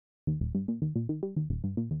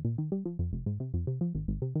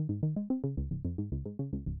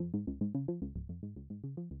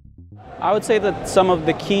I would say that some of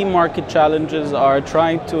the key market challenges are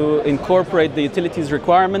trying to incorporate the utilities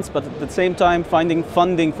requirements, but at the same time finding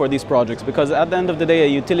funding for these projects, because at the end of the day a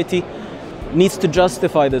utility needs to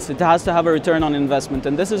justify this. It has to have a return on investment,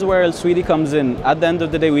 and this is where Sewedy comes in. At the end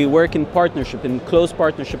of the day, we work in partnership, in close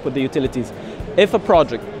partnership with the utilities. If a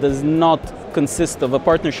project does not consist of a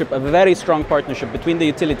partnership, a very strong partnership between the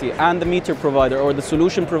utility and the meter provider or the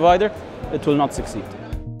solution provider, it will not succeed.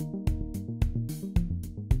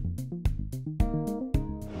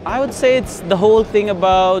 I would say it's the whole thing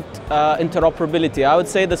about interoperability. I would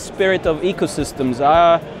say the spirit of ecosystems.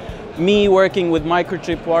 Me working with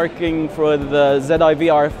Microchip, working for the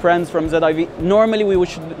ZIV, our friends from ZIV, normally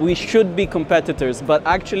we should be competitors, but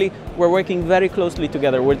actually we're working very closely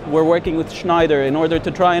together. We're working with Schneider in order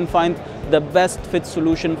to try and find the best fit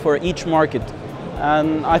solution for each market.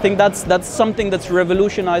 And I think that's something that's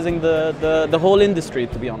revolutionizing the whole industry,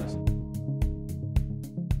 to be honest.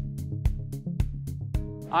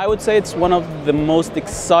 I would say it's one of the most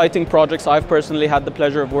exciting projects I've personally had the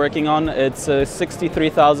pleasure of working on. It's a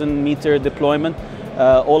 63,000 meter deployment,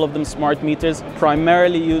 all of them smart meters,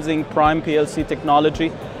 primarily using Prime PLC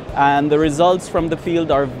technology, and the results from the field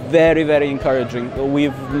are very, very encouraging.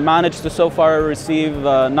 We've managed to so far receive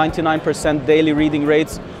 99% daily reading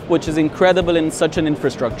rates, which is incredible in such an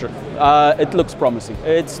infrastructure. It looks promising.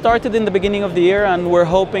 It started in the beginning of the year, and we're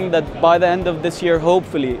hoping that by the end of this year,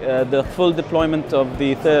 hopefully, the full deployment of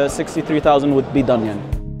the 63,000 would be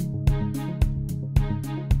done.